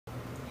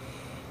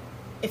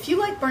If you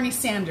like Bernie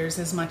Sanders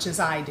as much as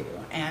I do,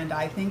 and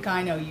I think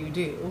I know you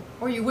do,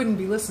 or you wouldn't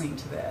be listening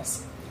to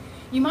this,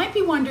 you might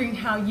be wondering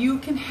how you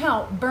can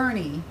help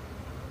Bernie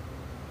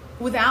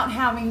without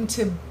having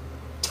to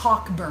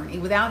talk Bernie,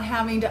 without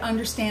having to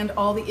understand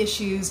all the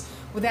issues,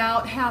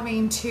 without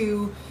having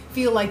to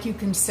feel like you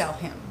can sell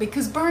him.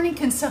 Because Bernie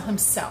can sell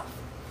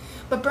himself.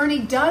 But Bernie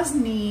does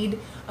need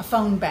a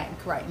phone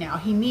bank right now.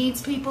 He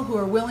needs people who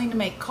are willing to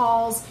make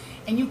calls,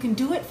 and you can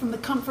do it from the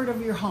comfort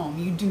of your home.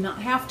 You do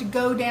not have to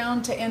go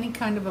down to any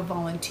kind of a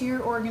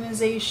volunteer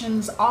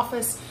organization's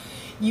office.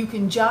 You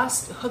can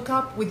just hook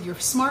up with your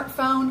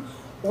smartphone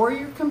or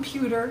your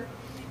computer,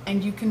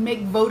 and you can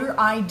make voter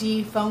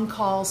ID phone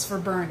calls for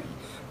Bernie.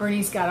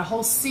 Bernie's got a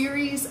whole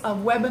series of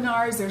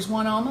webinars. There's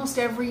one almost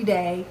every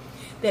day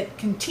that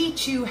can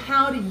teach you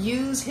how to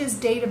use his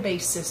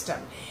database system.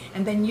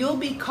 And then you'll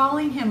be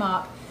calling him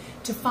up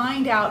to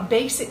find out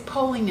basic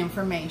polling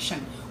information,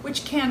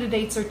 which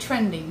candidates are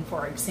trending,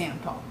 for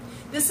example.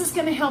 This is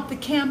going to help the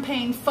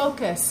campaign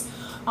focus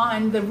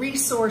on the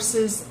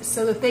resources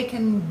so that they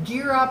can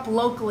gear up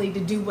locally to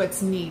do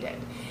what's needed.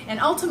 And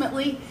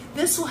ultimately,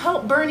 this will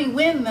help Bernie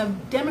win the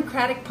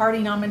Democratic Party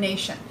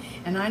nomination.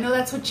 And I know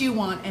that's what you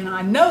want, and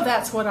I know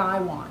that's what I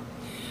want.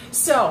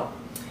 So,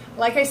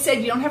 like I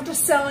said, you don't have to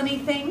sell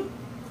anything.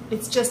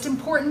 It's just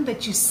important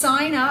that you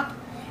sign up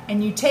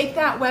and you take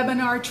that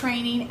webinar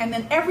training, and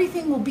then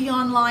everything will be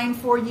online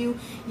for you.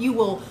 You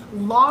will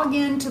log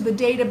into the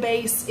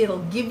database.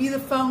 It'll give you the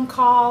phone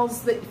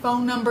calls, the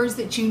phone numbers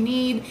that you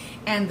need,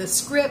 and the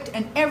script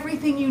and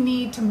everything you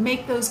need to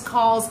make those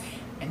calls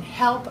and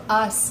help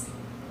us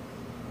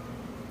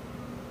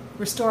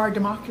restore our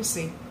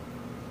democracy.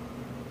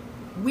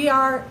 We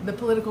are the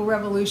political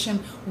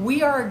revolution.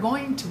 We are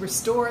going to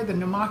restore the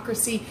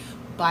democracy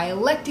by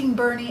electing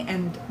Bernie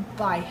and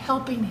by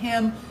helping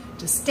him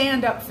to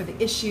stand up for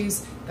the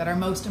issues that are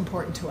most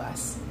important to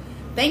us.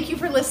 Thank you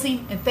for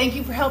listening, and thank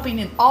you for helping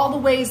in all the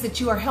ways that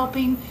you are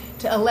helping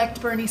to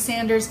elect Bernie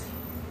Sanders.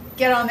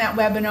 Get on that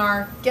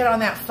webinar, get on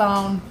that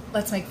phone.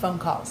 Let's make phone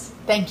calls.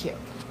 Thank you.